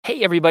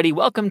Hey, everybody,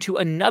 welcome to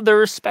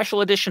another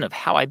special edition of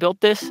How I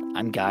Built This.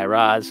 I'm Guy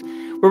Raz.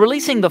 We're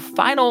releasing the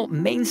final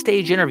main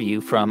stage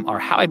interview from our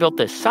How I Built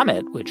This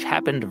summit, which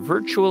happened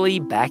virtually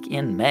back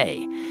in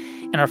May.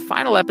 And our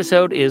final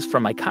episode is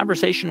from my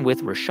conversation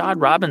with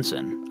Rashad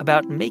Robinson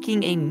about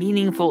making a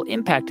meaningful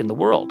impact in the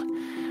world.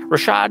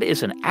 Rashad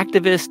is an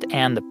activist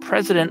and the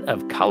president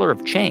of Color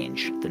of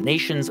Change, the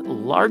nation's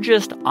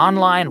largest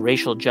online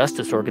racial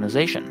justice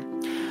organization.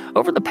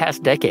 Over the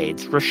past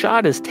decades,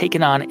 Rashad has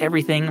taken on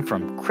everything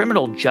from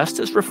criminal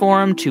justice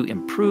reform to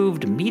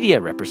improved media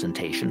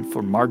representation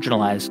for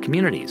marginalized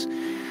communities.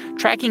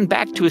 Tracking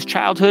back to his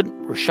childhood,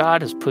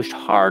 Rashad has pushed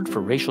hard for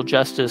racial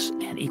justice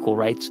and equal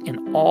rights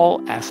in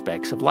all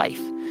aspects of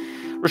life.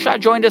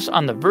 Rashad joined us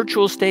on the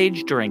virtual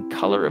stage during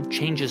Color of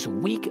Change's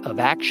Week of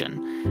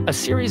Action, a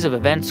series of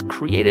events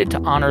created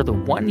to honor the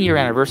one-year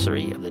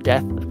anniversary of the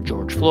death of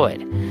George Floyd.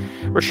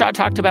 Rashad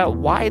talked about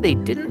why they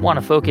didn't want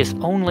to focus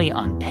only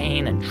on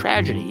pain and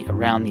tragedy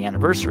around the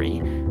anniversary,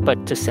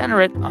 but to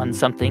center it on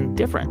something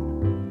different: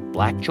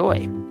 Black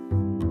joy.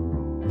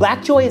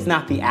 Black joy is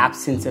not the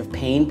absence of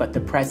pain, but the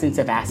presence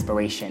of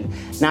aspiration.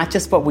 Not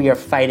just what we are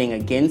fighting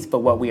against, but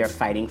what we are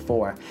fighting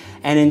for.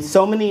 And in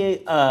so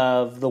many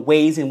of the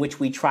ways in which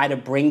we try to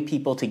bring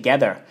people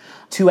together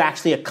to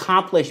actually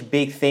accomplish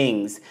big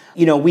things,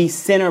 we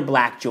center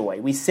Black joy.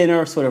 We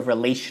center sort of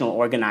relational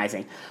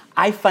organizing.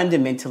 I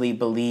fundamentally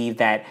believe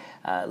that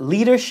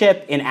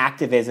leadership in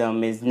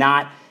activism is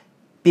not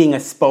being a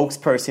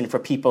spokesperson for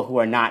people who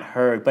are not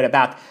heard, but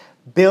about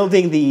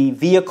building the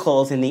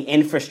vehicles and the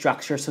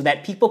infrastructure so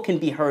that people can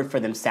be heard for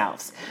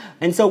themselves.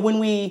 And so when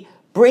we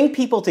bring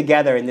people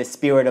together in the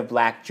spirit of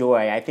Black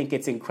joy, I think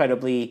it's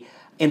incredibly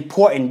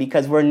important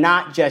because we're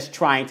not just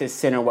trying to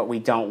center what we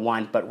don't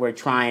want, but we're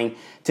trying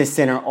to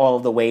center all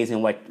of the ways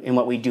in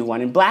what we do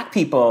want. And Black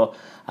people,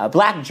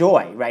 Black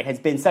joy, right, has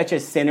been such a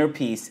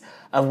centerpiece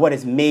of what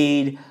has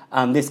made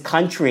this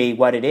country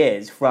what it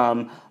is,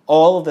 from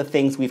all of the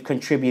things we've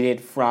contributed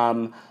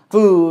from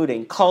food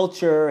and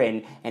culture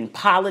and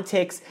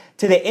politics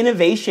to the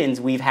innovations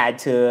we've had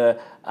to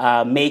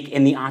make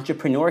in the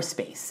entrepreneur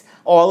space.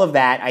 All of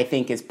that, I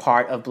think, is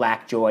part of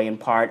Black joy and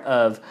part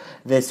of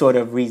the sort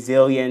of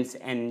resilience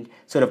and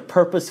sort of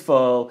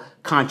purposeful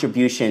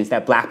contributions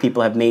that Black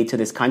people have made to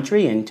this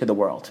country and to the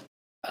world.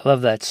 I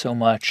love that so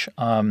much.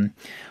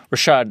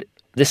 Rashad,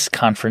 this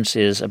conference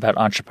is about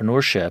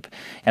entrepreneurship.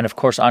 And of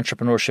course,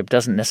 entrepreneurship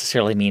doesn't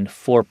necessarily mean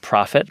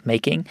for-profit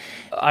making.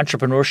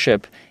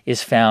 Entrepreneurship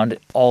is found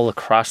all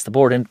across the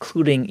board,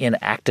 including in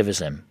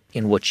activism,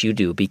 in what you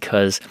do,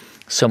 because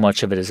so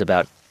much of it is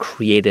about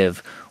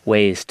creative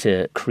ways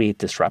to create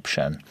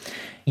disruption.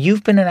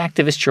 You've been an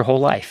activist your whole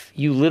life.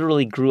 You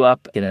literally grew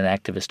up in an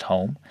activist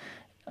home.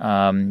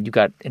 You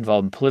got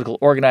involved in political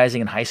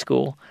organizing in high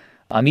school.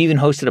 You even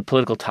hosted a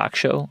political talk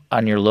show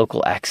on your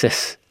local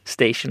access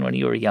station when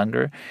you were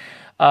younger.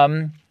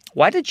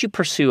 Why did you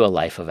pursue a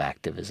life of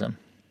activism?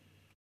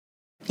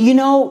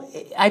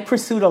 I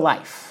pursued a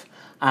life.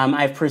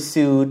 I've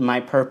pursued my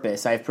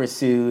purpose. I've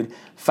pursued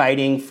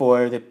fighting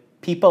for the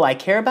people I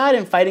care about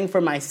and fighting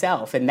for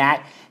myself. And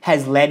that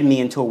has led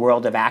me into a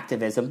world of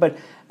activism. But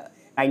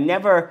I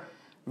never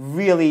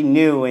really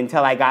knew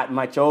until I got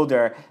much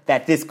older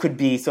that this could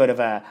be sort of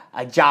a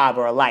job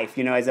or a life.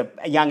 As a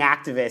young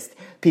activist,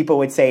 people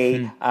would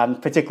say,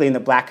 particularly in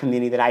the Black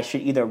community, that I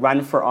should either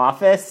run for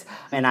office,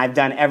 and I've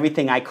done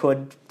everything I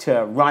could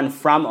to run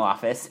from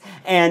office,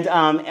 and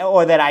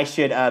or that I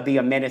should be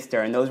a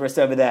minister. And those were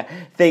some of the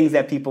things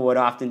that people would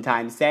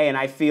oftentimes say. And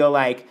I feel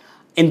like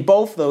in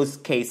both those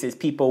cases,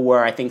 people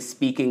were, I think,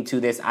 speaking to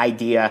this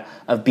idea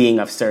of being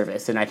of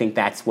service. And I think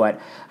that's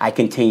what I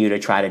continue to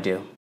try to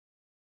do.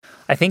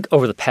 I think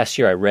over the past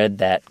year, I read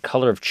that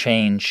Color of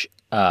Change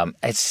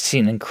has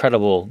seen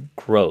incredible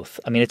growth.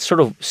 I mean, it's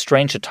sort of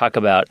strange to talk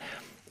about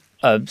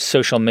a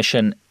social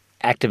mission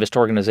activist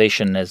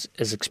organization as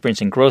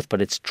experiencing growth,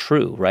 but it's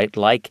true, right?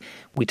 Like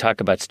we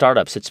talk about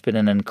startups, it's been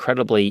an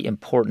incredibly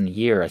important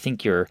year. I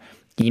think your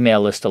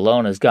email list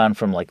alone has gone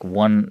from like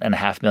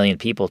 1.5 million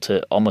people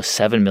to almost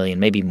 7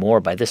 million, maybe more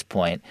by this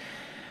point,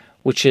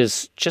 which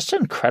is just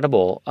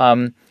incredible.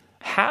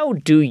 How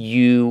do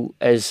you,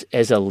 as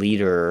a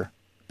leader,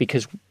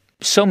 because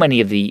so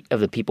many of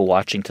the people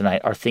watching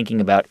tonight are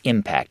thinking about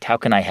impact. How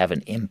can I have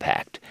an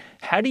impact?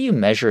 How do you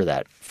measure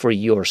that for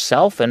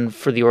yourself and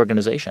for the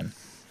organization?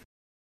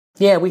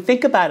 Yeah, we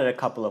think about it a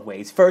couple of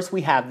ways. First,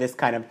 we have this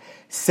kind of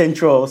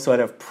central sort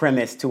of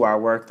premise to our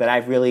work that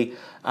I've really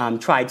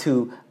tried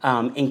to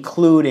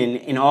include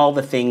in all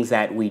the things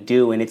that we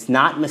do. And it's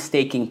not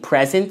mistaking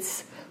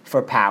presence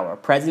for power.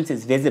 Presence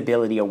is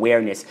visibility,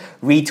 awareness,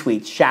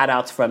 retweets,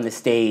 shout-outs from the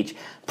stage.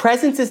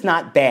 Presence is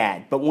not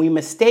bad, but when we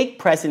mistake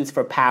presence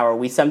for power,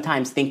 we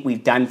sometimes think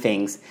we've done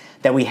things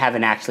that we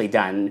haven't actually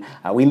done.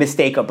 We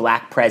mistake a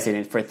Black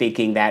president for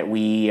thinking that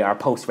we are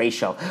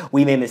post-racial.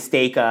 We may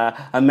mistake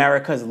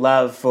America's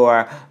love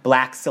for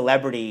Black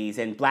celebrities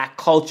and Black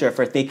culture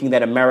for thinking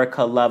that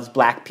America loves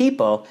Black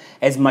people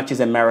as much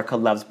as America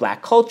loves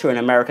Black culture, and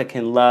America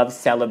can love,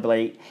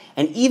 celebrate,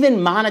 and even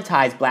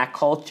monetize Black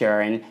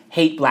culture and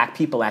hate black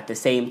people at the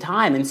same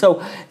time. And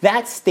so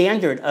that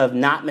standard of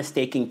not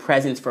mistaking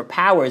presence for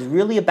power is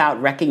really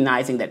about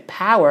recognizing that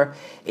power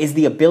is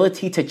the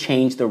ability to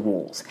change the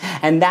rules.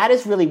 And that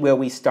is really where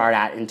we start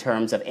at in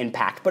terms of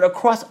impact. But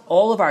across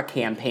all of our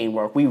campaign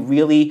work, we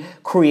really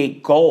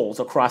create goals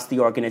across the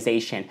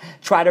organization,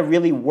 try to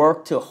really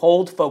work to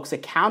hold folks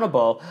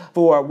accountable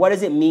for what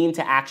does it mean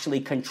to actually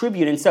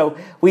contribute. And so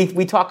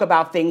we talk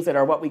about things that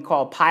are what we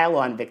call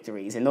pile-on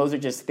victories. And those are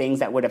just things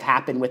that would have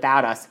happened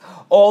without us,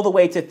 all the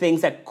way to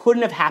things that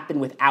couldn't have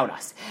happened without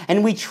us.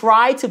 And we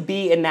try to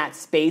be in that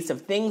space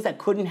of things that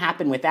couldn't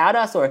happen without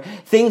us, or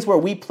things where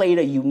we played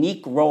a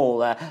unique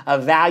role, a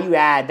value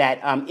add that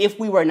if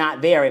we were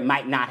not there, it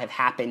might not have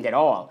happened at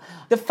all.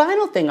 The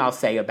final thing I'll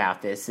say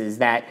about this is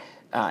that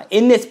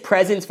in this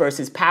presence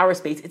versus power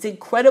space, it's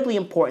incredibly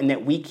important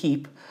that we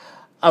keep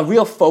a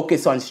real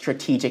focus on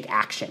strategic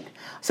action.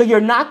 So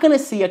you're not going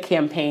to see a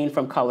campaign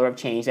from Color of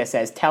Change that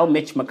says, tell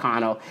Mitch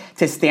McConnell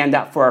to stand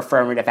up for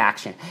affirmative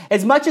action.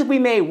 As much as we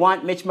may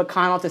want Mitch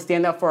McConnell to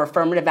stand up for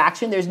affirmative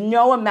action, there's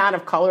no amount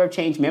of Color of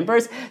Change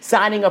members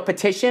signing a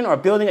petition or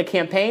building a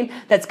campaign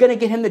that's going to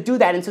get him to do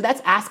that. And so that's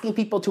asking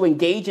people to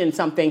engage in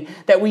something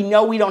that we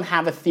know we don't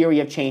have a theory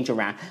of change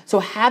around. So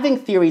having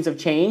theories of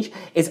change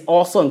is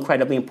also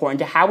incredibly important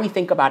to how we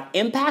think about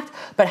impact,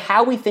 but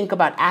how we think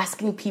about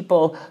asking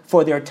people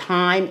for their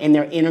time and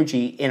their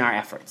energy in our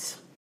efforts.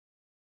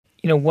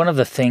 You know, one of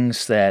the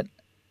things that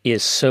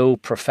is so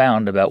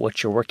profound about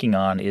what you're working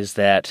on is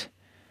that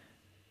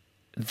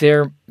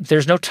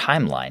there's no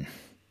timeline.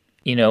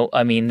 You know,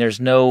 I mean,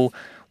 there's no,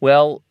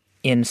 well,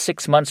 in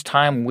 6 months'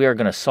 time, we're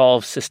going to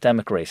solve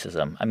systemic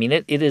racism. I mean,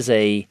 it is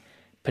a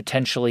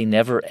potentially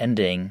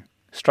never-ending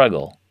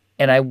struggle.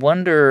 And I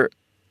wonder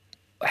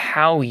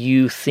how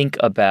you think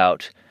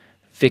about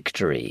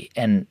victory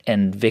and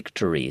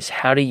victories.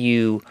 How do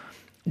you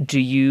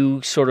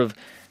sort of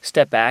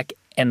step back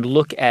and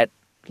look at,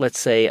 let's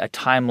say, a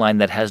timeline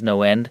that has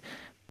no end,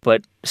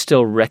 but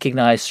still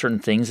recognize certain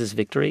things as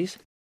victories?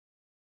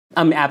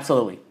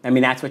 Absolutely. I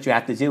mean, that's what you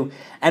have to do.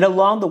 And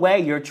along the way,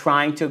 you're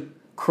trying to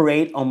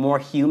create a more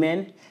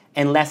human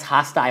and less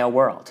hostile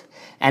world.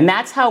 And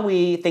that's how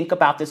we think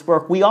about this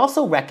work. We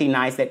also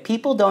recognize that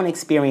people don't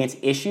experience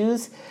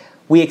issues,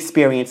 we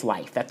experience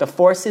life, that the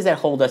forces that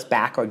hold us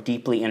back are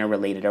deeply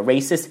interrelated. A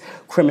racist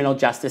criminal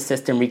justice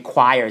system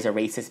requires a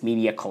racist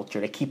media culture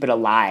to keep it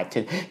alive,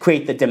 to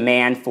create the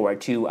demand for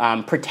it, to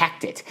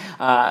protect it.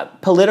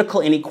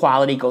 Political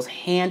inequality goes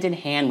hand in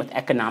hand with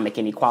economic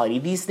inequality.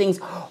 These things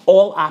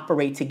all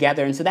operate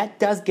together. And so that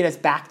does get us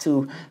back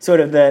to sort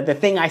of the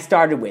thing I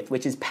started with,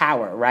 which is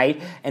power,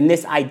 right? And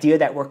this idea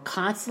that we're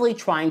constantly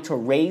trying to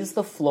raise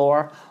the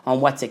floor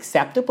on what's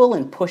acceptable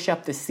and push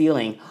up the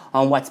ceiling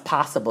on what's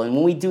possible. And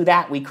when we do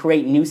that, we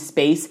create new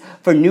space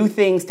for new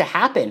things to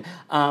happen.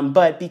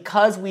 But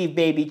because we've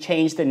maybe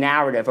changed the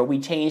narrative, or we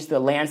changed the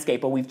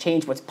landscape, or we've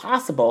changed what's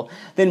possible,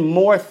 then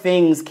more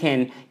things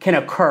can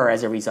occur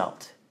as a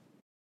result.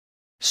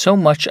 So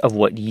much of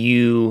what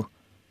you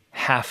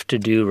have to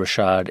do,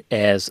 Rashad,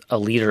 as a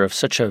leader of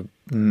such a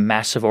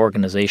massive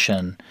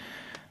organization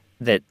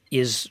that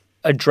is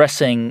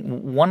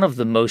addressing one of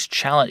the most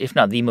challenging, if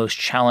not the most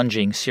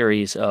challenging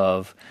series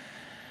of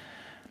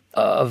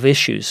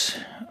issues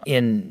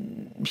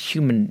in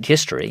human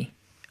history,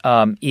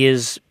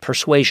 is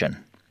persuasion.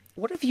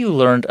 What have you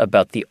learned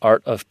about the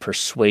art of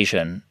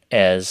persuasion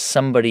as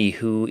somebody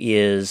who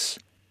is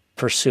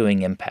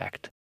pursuing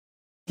impact?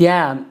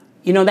 Yeah,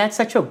 you know, that's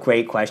such a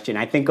great question.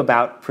 I think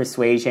about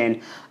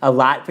persuasion a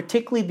lot,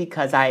 particularly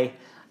because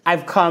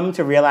I've come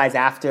to realize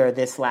after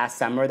this last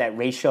summer that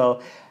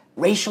racial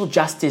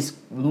justice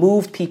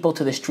moved people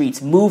to the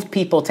streets, moved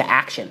people to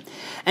action.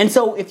 And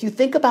so if you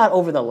think about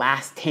over the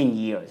last 10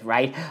 years,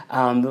 right,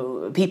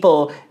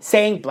 people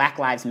saying Black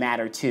Lives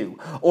Matter too,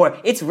 or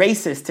it's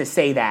racist to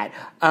say that,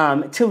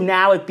 to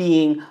now it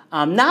being,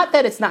 not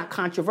that it's not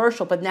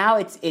controversial, but now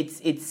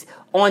it's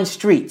on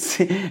streets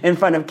in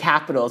front of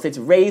capitals. It's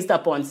raised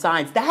up on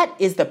signs. That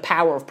is the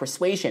power of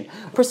persuasion.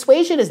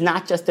 Persuasion is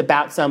not just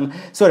about some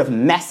sort of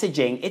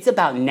messaging. It's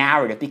about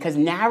narrative, because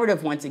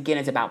narrative, once again,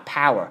 is about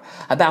power,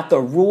 about the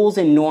rules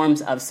and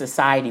norms of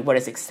society, what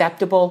is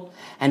acceptable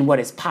and what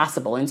is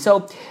possible. And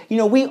so, you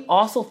know, we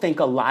also think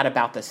a lot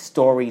about the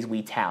stories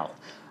we tell.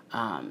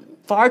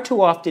 Far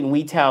too often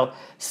we tell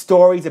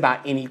stories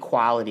about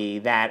inequality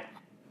that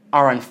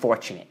are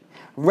unfortunate,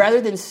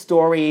 rather than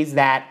stories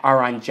that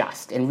are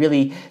unjust and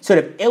really sort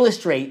of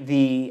illustrate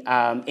the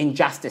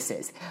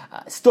injustices.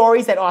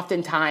 Stories that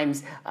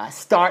oftentimes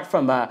start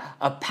from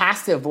a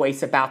passive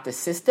voice about the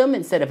system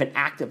instead of an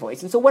active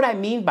voice. And so what I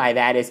mean by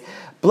that is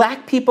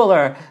Black people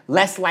are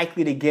less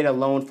likely to get a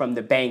loan from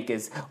the bank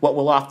is what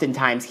we'll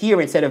oftentimes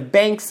hear, instead of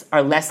banks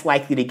are less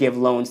likely to give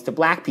loans to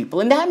Black people.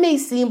 And that may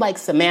seem like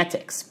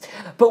semantics.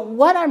 But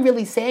what I'm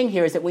really saying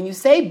here is that when you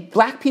say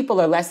Black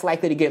people are less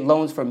likely to get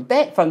loans from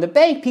the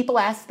bank, people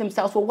ask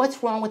themselves, ourselves, well,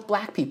 what's wrong with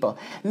Black people?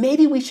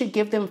 Maybe we should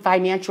give them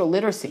financial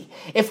literacy.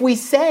 If we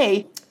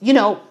say,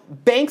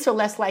 banks are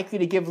less likely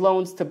to give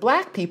loans to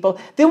Black people,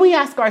 then we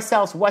ask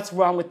ourselves, what's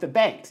wrong with the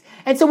banks?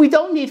 And so we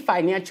don't need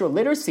financial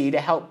literacy to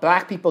help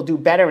Black people do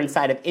better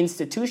inside of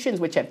institutions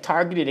which have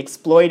targeted,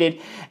 exploited,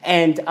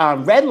 and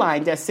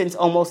redlined us since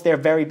almost their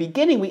very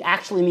beginning. We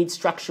actually need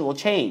structural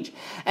change.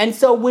 And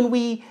so when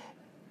we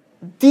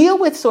deal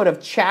with sort of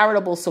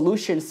charitable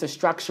solutions to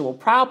structural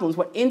problems,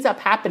 what ends up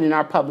happening in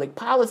our public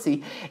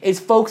policy is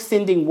folks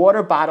sending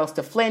water bottles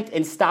to Flint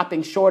and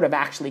stopping short of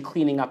actually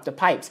cleaning up the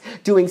pipes,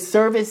 doing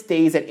service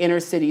days at inner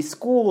city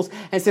schools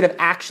instead of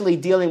actually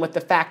dealing with the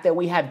fact that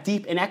we have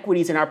deep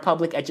inequities in our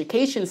public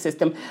education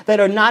system that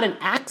are not an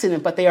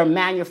accident, but they are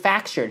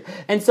manufactured.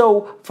 And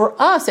so for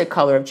us at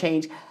Color of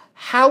Change,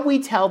 how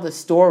we tell the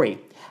story,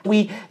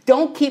 we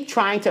don't keep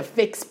trying to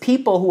fix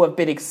people who have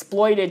been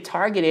exploited,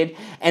 targeted,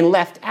 and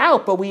left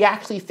out, but we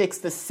actually fix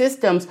the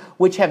systems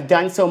which have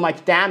done so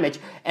much damage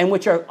and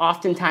which are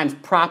oftentimes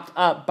propped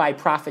up by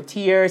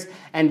profiteers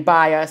and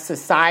by a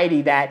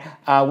society that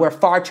where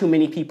far too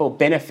many people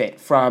benefit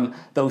from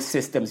those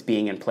systems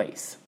being in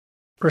place.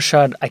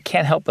 Rashad, I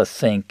can't help but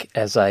think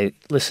as I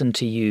listen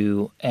to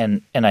you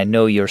and I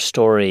know your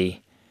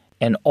story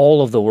and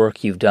all of the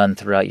work you've done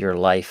throughout your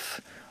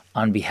life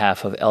on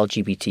behalf of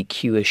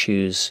LGBTQ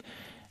issues,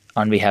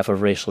 on behalf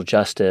of racial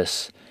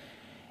justice,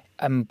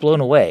 I'm blown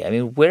away. I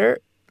mean, where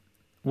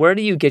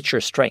do you get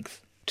your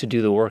strength to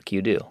do the work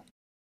you do?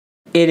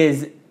 It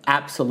is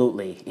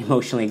absolutely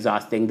emotionally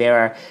exhausting. There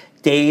are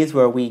days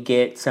where we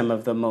get some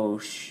of the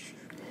most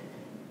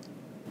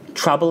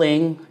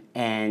troubling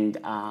and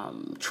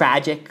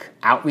tragic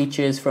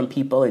outreaches from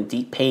people in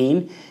deep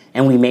pain,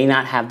 and we may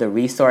not have the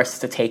resources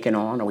to take it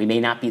on, or we may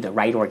not be the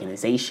right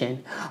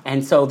organization.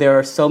 And so there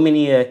are so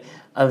many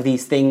of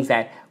these things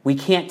that we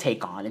can't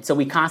take on. And so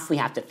we constantly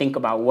have to think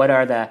about what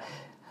are the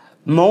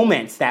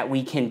moments that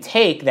we can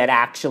take that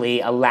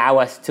actually allow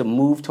us to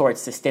move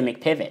towards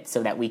systemic pivot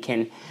so that we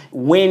can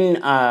win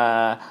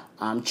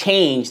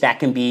change that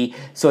can be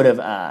sort of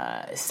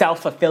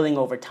self-fulfilling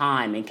over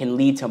time and can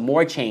lead to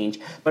more change.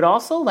 But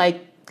also,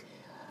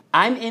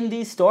 I'm in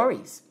these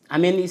stories.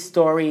 I'm in these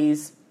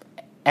stories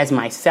as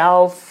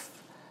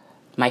myself.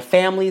 My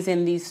family's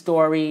in these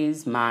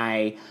stories.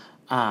 I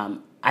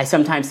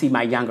sometimes see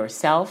my younger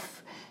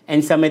self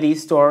in some of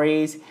these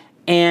stories.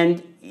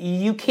 And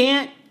you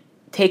can't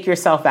take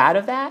yourself out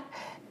of that,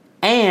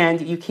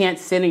 and you can't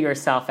center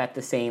yourself at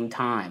the same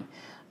time.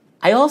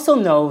 I also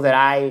know that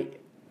I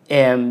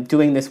am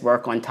doing this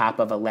work on top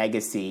of a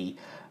legacy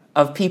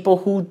of people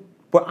who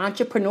were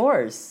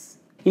entrepreneurs.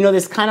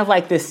 There's kind of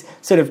like this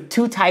sort of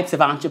two types of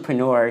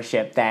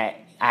entrepreneurship that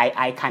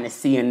I kind of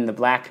see in the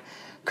Black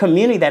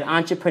community, that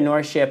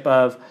entrepreneurship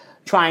of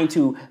trying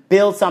to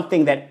build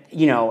something that,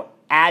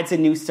 adds a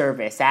new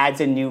service, adds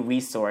a new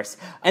resource.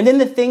 And then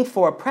the thing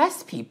for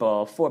oppressed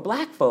people, for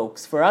Black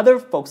folks, for other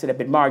folks that have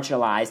been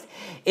marginalized,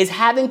 is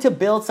having to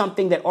build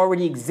something that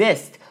already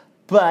exists,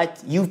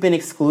 but you've been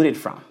excluded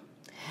from.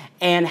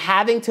 And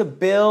having to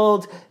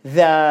build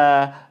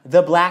the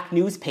Black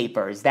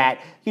newspapers that,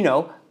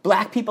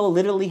 Black people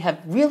literally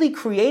have really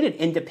created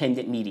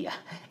independent media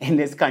in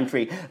this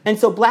country. And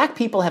so Black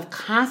people have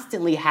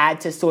constantly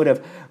had to sort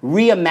of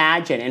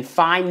reimagine and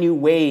find new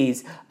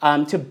ways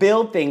to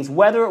build things,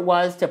 whether it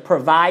was to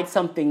provide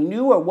something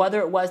new or whether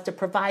it was to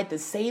provide the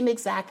same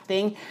exact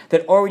thing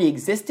that already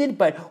existed,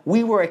 but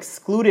we were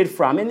excluded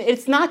from. And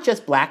it's not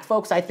just Black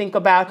folks. I think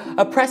about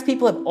oppressed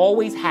people have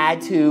always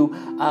had to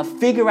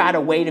figure out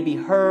a way to be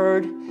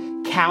heard,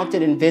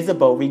 counted, and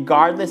visible,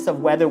 regardless of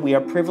whether we are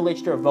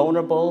privileged or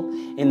vulnerable,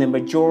 in the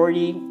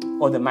majority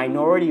or the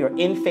minority, or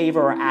in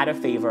favor or out of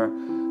favor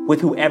with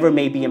whoever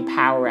may be in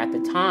power at the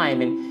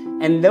time.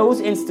 And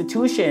those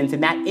institutions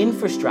and that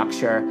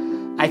infrastructure,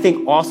 I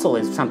think, also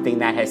is something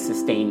that has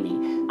sustained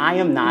me. I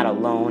am not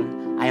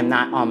alone. I am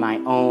not on my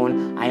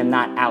own. I am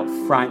not out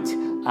front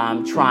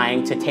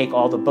trying to take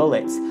all the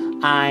bullets.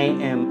 I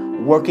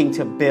am working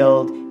to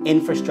build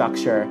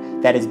infrastructure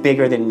that is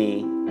bigger than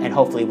me and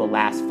hopefully will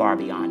last far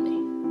beyond me.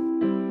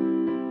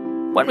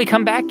 When we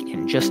come back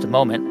in just a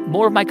moment,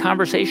 more of my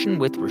conversation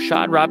with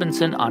Rashad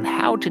Robinson on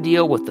how to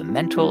deal with the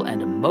mental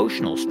and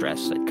emotional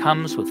stress that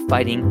comes with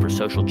fighting for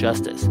social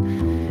justice.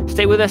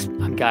 Stay with us.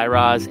 I'm Guy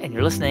Raz, and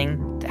you're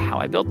listening to How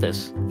I Built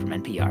This from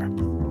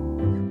NPR.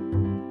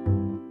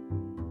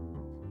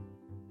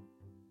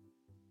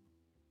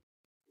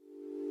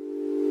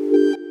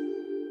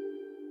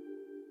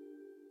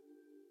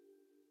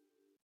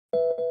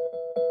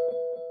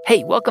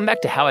 Hey, welcome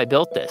back to How I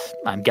Built This.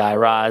 I'm Guy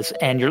Raz,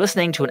 and you're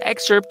listening to an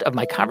excerpt of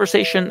my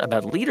conversation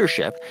about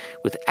leadership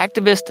with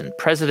activist and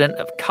president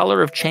of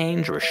Color of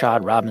Change,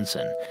 Rashad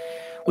Robinson.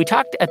 We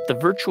talked at the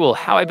virtual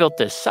How I Built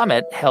This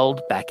summit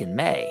held back in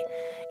May.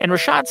 And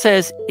Rashad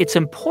says it's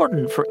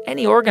important for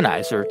any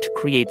organizer to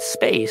create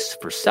space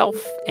for self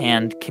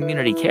and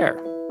community care.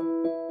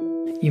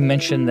 You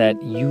mentioned that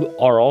you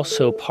are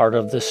also part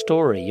of the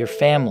story, your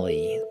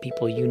family,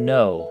 people you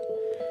know.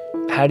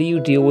 How do you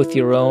deal with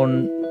your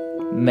own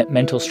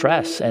mental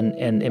stress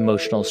and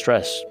emotional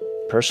stress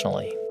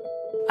personally?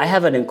 I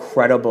have an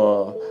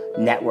incredible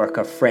network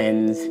of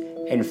friends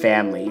and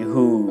family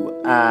who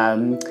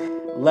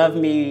love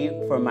me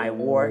for my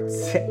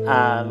warts,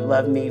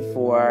 love me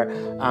for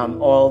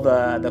all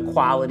the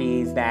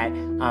qualities that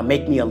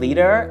make me a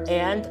leader,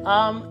 and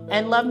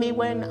love me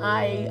when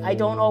I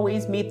don't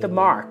always meet the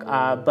mark,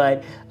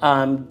 but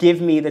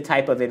give me the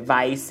type of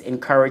advice,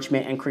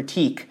 encouragement, and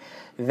critique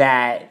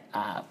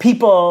that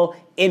people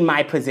in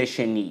my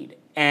position need.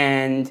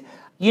 And,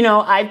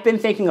 I've been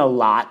thinking a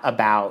lot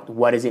about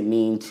what does it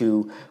mean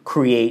to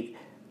create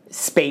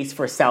space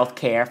for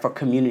self-care, for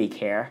community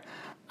care.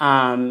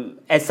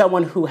 As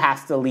someone who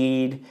has to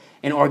lead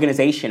an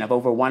organization of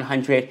over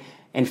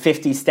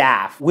 150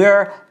 staff,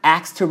 we're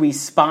asked to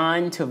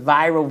respond to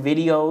viral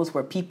videos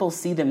where people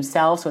see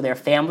themselves or their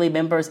family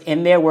members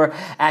in there. We're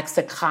asked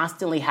to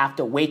constantly have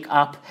to wake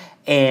up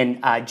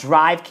and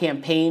drive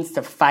campaigns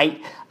to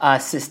fight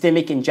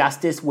systemic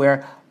injustice,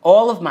 where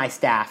all of my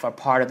staff are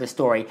part of the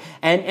story.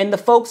 And the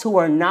folks who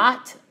are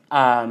not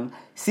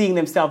seeing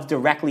themselves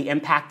directly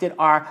impacted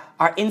are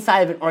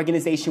inside of an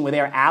organization where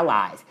they're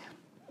allies.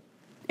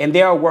 And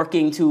they are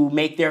working to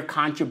make their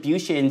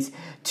contributions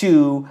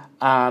to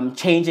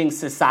changing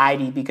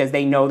society, because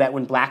they know that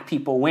when Black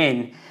people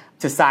win,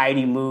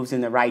 society moves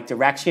in the right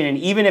direction. And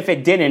even if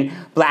it didn't,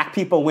 Black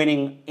people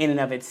winning in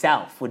and of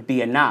itself would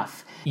be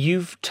enough.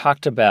 You've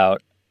talked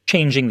about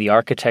changing the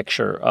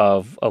architecture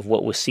of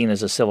what was seen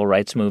as a civil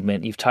rights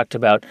movement. You've talked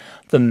about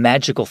the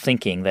magical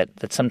thinking that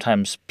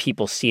sometimes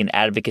people see in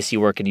advocacy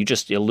work, and you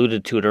just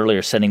alluded to it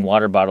earlier, sending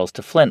water bottles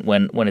to Flint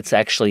when it's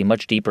actually a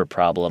much deeper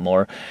problem,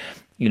 or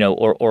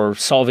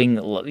solving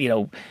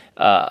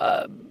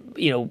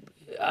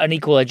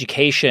unequal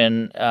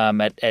education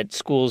at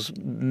schools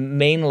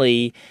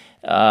mainly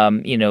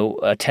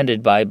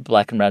attended by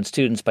Black and brown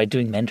students by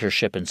doing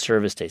mentorship and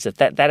service days.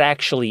 That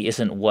actually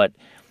isn't what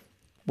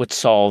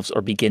solves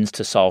or begins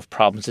to solve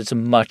problems. It's a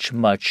much,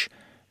 much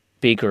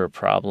bigger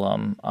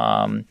problem.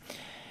 And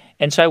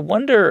so I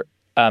wonder,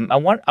 I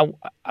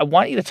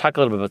want you to talk a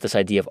little bit about this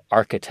idea of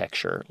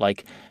architecture,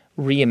 like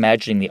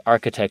reimagining the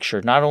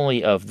architecture, not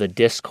only of the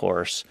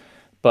discourse,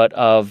 but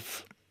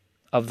of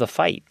the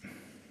fight.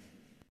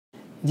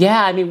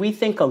 Yeah, I mean, we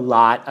think a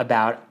lot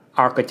about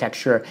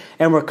architecture,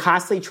 and we're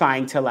constantly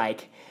trying to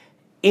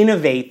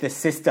innovate the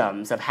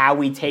systems of how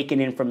we take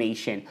in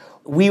information.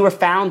 We were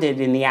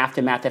founded in the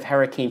aftermath of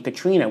Hurricane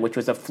Katrina, which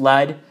was a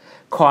flood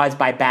caused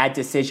by bad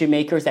decision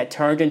makers that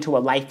turned into a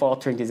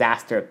life-altering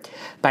disaster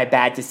by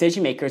bad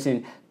decision makers,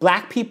 and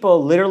Black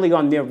people literally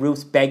on their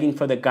roofs begging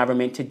for the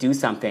government to do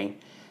something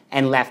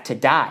and left to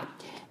die.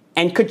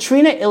 And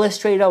Katrina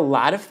illustrated a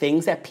lot of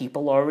things that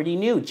people already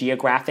knew: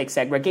 geographic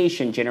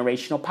segregation,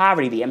 generational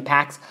poverty, the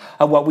impacts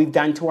of what we've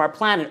done to our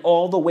planet,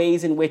 all the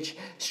ways in which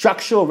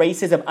structural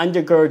racism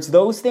undergirds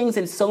those things,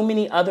 and so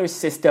many other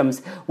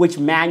systems which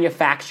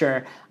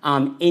manufacture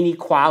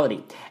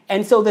inequality.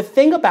 And so the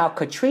thing about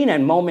Katrina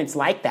and moments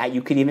like that,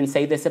 you could even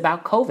say this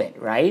about COVID,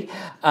 right?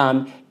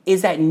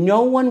 Is that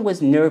no one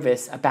was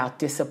nervous about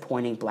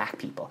disappointing Black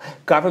people,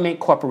 government,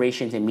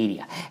 corporations, and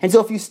media. And so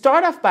if you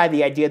start off by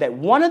the idea that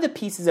one of the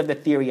pieces of the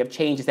theory of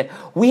change is that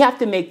we have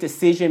to make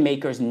decision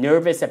makers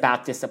nervous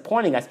about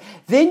disappointing us,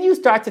 then you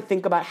start to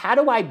think about, how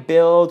do I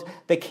build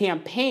the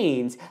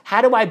campaigns?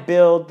 How do I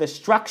build the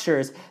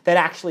structures that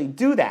actually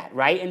do that,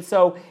 right? And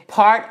so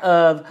part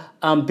of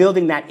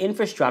building that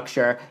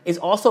infrastructure is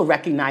also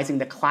recognizing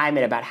the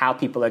climate about how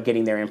people are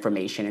getting their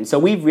information. And so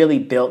we've really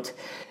built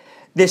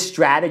this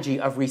strategy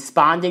of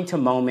responding to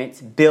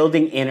moments,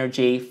 building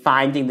energy,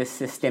 finding the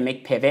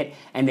systemic pivot,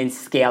 and then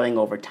scaling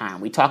over time.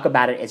 We talk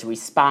about it as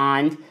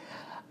respond,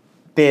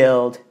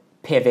 build,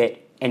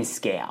 pivot, and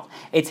scale.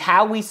 It's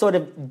how we sort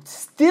of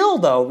still,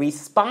 though,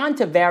 respond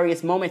to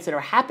various moments that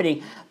are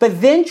happening, but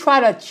then try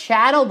to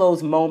channel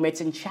those moments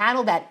and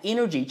channel that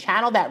energy,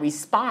 channel that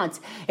response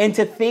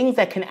into things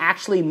that can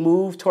actually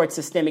move towards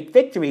systemic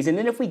victories. And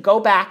then if we go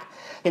back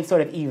and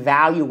sort of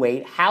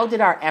evaluate, how did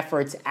our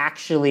efforts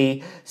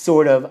actually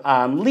sort of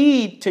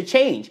lead to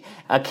change?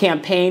 A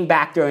campaign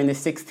back during the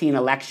 2016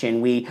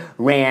 election, we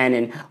ran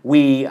and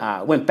we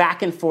went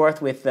back and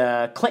forth with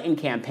the Clinton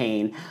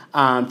campaign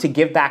to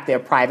give back their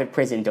private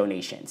prison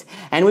donations.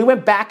 And we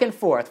went back and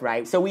forth,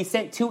 right? So we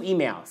sent 2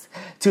 emails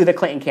to the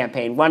Clinton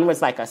campaign. One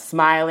was like a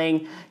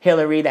smiling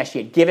Hillary that she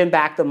had given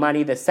back the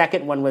money. The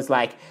second one was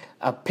like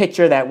a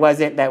picture that was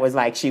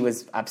like she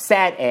was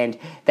upset and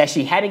that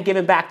she hadn't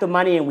given back the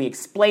money, and we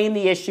explained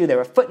the issue. There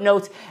were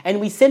footnotes, and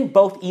we sent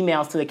both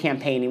emails to the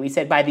campaign, and we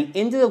said, by the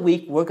end of the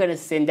week, we're going to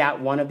send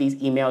out one of these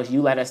emails.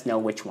 You let us know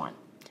which one.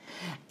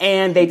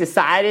 And they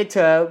decided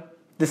to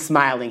the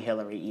smiling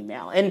Hillary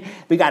email, and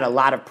we got a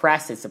lot of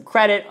press and some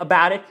credit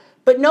about it.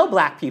 But no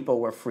black people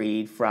were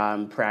freed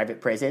from private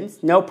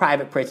prisons. No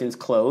private prisons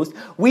closed.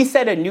 We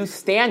set a new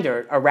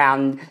standard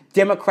around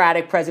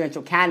Democratic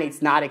presidential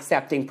candidates not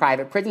accepting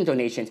private prison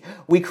donations.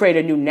 We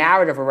created a new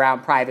narrative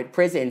around private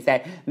prisons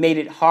that made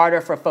it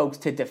harder for folks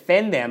to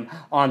defend them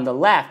on the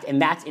left,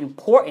 and that's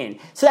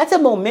important. So that's a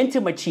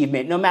momentum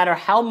achievement. No matter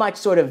how much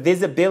sort of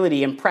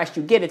visibility and press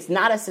you get, it's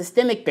not a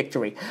systemic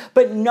victory.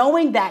 But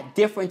knowing that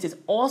difference is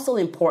also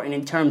important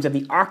in terms of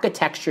the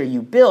architecture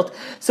you built.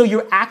 So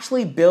you're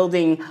actually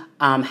building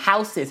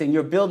houses and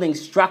you're building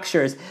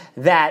structures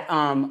that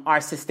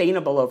are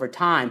sustainable over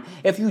time.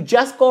 If you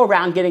just go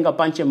around getting a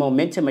bunch of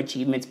momentum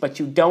achievements, but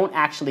you don't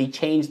actually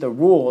change the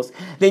rules,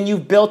 then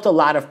you've built a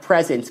lot of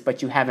presence,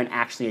 but you haven't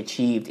actually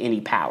achieved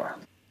any power.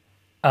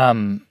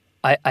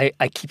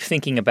 I keep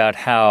thinking about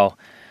how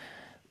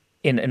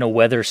in a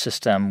weather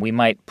system, we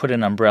might put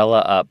an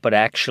umbrella up, but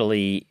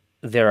actually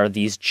there are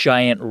these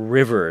giant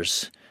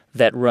rivers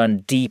that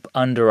run deep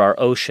under our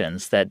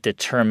oceans that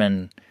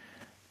determine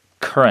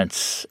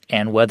currents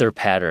and weather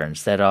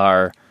patterns that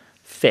are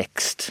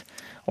fixed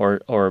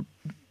or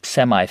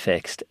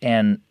semi-fixed,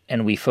 and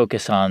we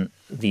focus on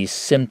these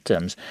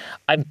symptoms.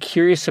 I'm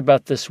curious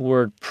about this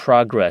word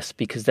progress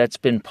because that's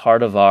been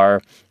part of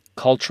our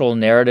cultural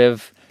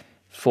narrative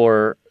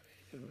for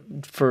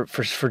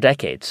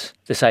decades.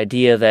 This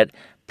idea that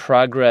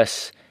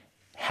progress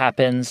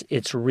happens,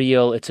 it's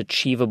real, it's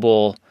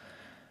achievable.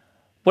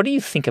 What do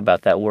you think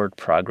about that word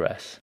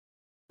progress?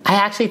 I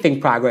actually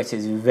think progress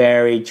is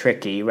very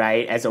tricky,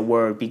 right, as a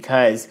word,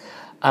 because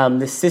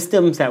the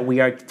systems that we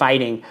are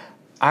fighting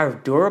are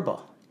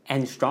durable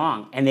and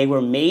strong, and they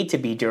were made to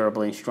be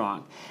durable and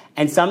strong.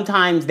 And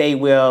sometimes they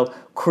will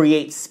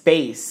create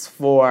space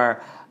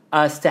for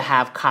us to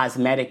have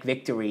cosmetic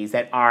victories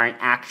that aren't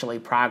actually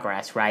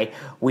progress, right?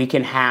 We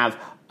can have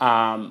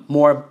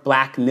more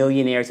black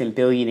millionaires and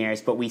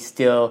billionaires, but we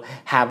still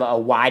have a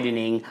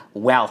widening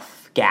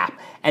wealth gap.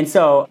 And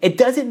so it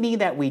doesn't mean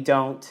that we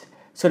don't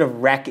sort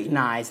of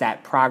recognize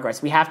that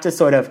progress. We have to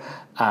sort of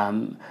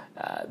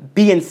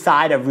be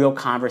inside of real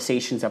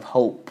conversations of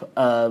hope,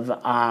 of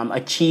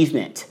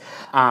achievement.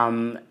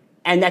 And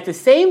at the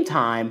same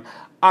time,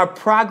 our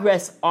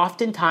progress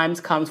oftentimes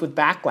comes with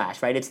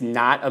backlash, right? It's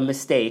not a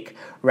mistake,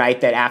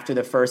 right, that after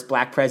the first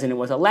black president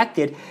was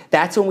elected,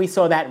 that's when we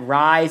saw that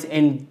rise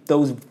in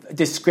those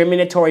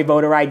discriminatory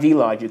voter ID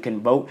laws. You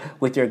can vote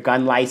with your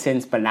gun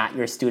license, but not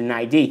your student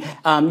ID.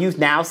 You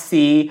now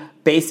see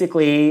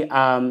basically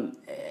an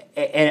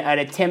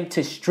attempt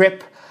to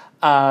strip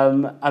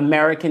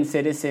American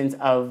citizens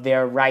of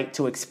their right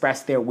to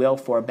express their will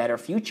for a better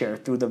future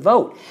through the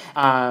vote.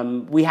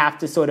 We have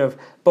to sort of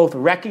both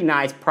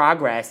recognize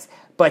progress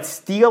but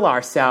steel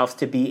ourselves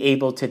to be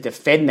able to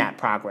defend that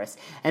progress.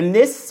 And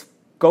this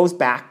goes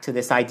back to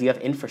this idea of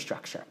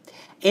infrastructure.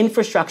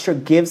 Infrastructure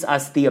gives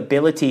us the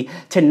ability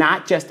to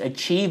not just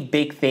achieve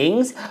big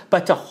things,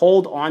 but to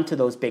hold on to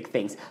those big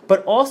things,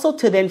 but also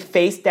to then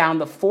face down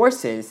the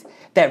forces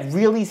that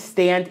really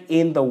stand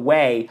in the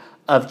way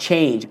of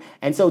change.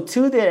 And so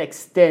to the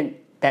extent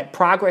that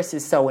progress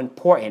is so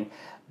important,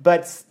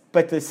 but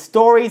the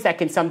stories that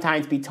can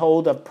sometimes be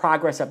told of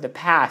progress of the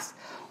past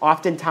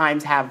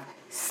oftentimes have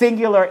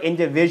singular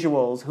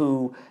individuals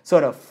who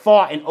sort of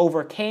fought and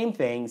overcame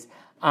things,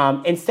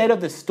 instead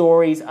of the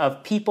stories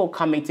of people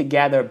coming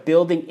together,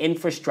 building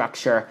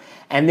infrastructure,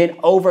 and then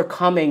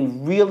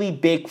overcoming really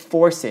big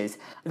forces.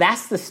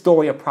 That's the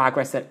story of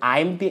progress that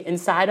I'm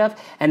inside of,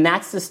 and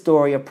that's the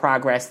story of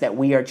progress that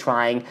we are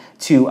trying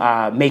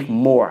to make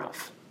more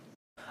of.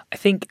 I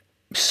think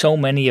so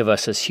many of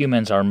us as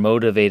humans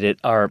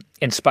are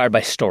inspired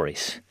by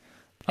stories.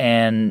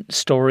 And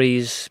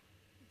stories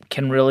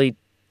can really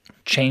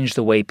change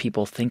the way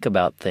people think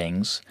about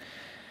things.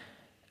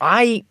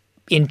 I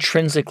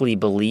intrinsically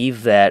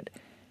believe that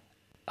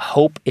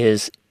hope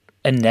is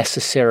a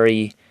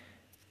necessary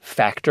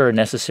factor, a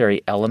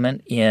necessary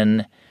element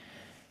in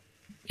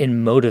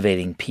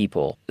motivating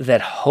people.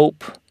 That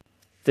hope,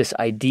 this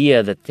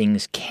idea that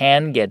things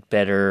can get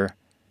better,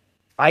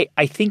 I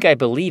think I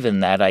believe in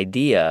that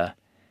idea.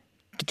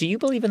 Do you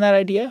believe in that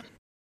idea?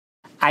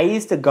 I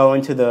used to go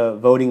into the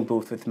voting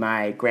booth with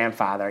my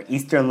grandfather,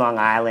 Eastern Long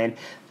Island.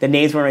 The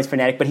names weren't always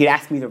phonetic, but he'd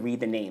ask me to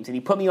read the names. And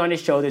he put me on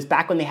his shoulders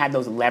back when they had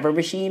those lever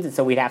machines, and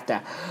so we'd have to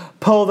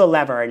pull the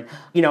lever. And,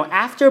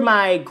 after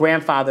my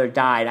grandfather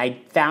died, I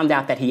found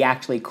out that he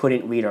actually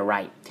couldn't read or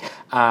write.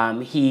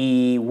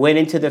 He went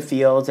into the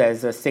fields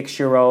as a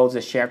 6-year-old, a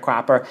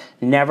sharecropper,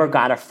 never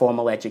got a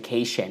formal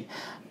education.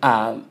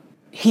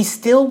 He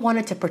still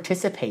wanted to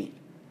participate.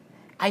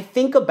 I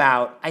think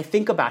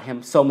about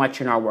him so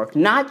much in our work,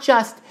 not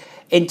just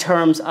in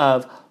terms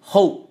of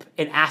hope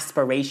and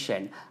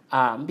aspiration,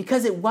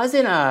 because it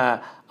wasn't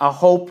a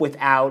hope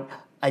without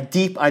a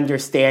deep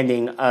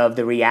understanding of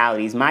the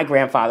realities. My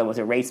grandfather was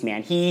a race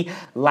man. He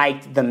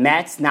liked the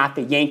Mets, not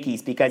the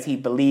Yankees, because he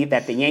believed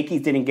that the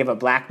Yankees didn't give a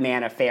black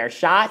man a fair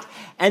shot.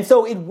 And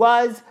so it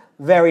was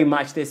very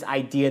much this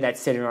idea that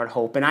centered on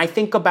hope. And I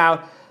think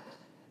about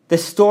the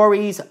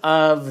stories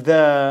of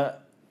the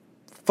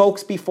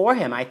folks before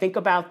him. I think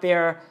about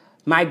their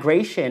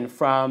migration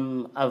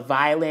from a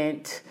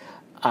violent,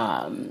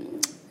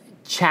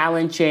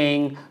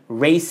 challenging,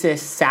 racist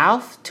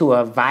South to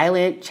a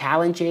violent,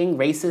 challenging,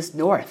 racist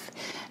North.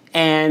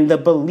 And the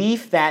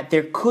belief that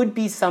there could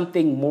be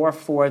something more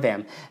for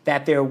them,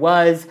 that there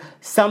was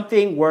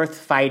something worth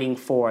fighting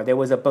for. There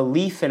was a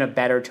belief in a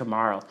better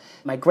tomorrow.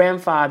 My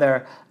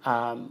grandfather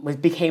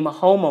became a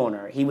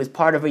homeowner. He was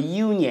part of a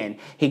union.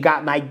 He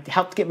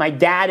helped get my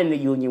dad in the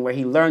union, where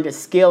he learned a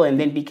skill and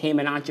then became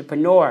an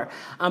entrepreneur.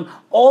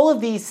 All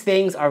of these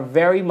things are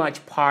very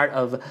much part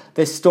of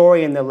the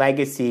story and the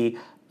legacy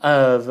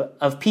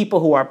of people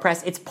who are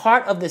oppressed. It's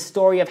part of the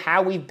story of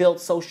how we built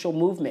social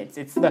movements.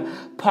 It's the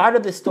part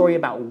of the story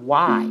about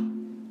why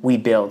we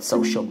build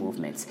social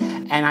movements.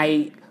 And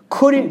I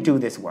couldn't do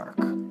this work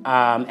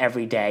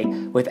every day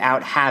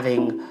without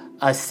having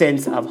a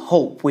sense of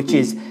hope, which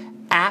is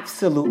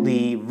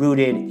absolutely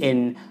rooted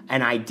in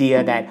an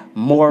idea that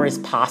more is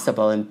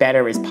possible and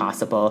better is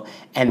possible,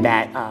 and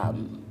that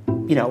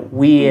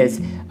we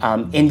as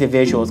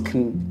individuals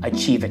can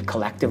achieve it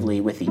collectively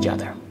with each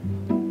other.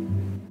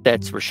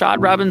 That's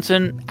Rashad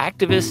Robinson,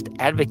 activist,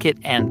 advocate,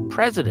 and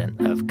president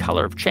of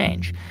Color of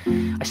Change.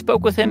 I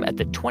spoke with him at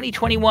the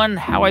 2021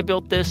 How I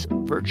Built This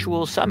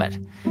virtual summit.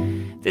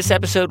 This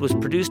episode was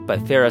produced by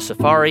Farah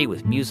Safari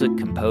with music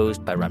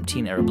composed by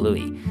Ramtin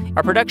Arablouei.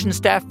 Our production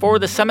staff for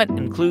the summit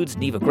includes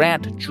Neva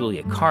Grant,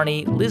 Julia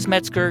Carney, Liz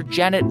Metzger,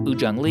 Janet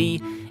Ujung Lee,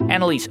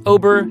 Annalise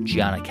Ober,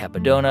 Gianna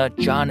Capadona,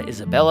 John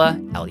Isabella,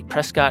 Ali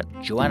Prescott,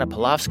 Joanna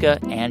Polowska,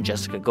 and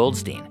Jessica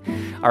Goldstein.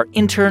 Our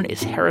intern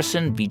is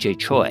Harrison Vijay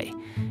Choi.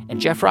 And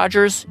Jeff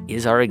Rogers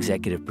is our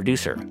executive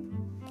producer.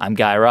 I'm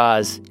Guy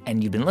Raz,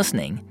 and you've been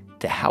listening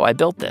to How I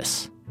Built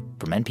This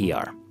from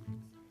NPR.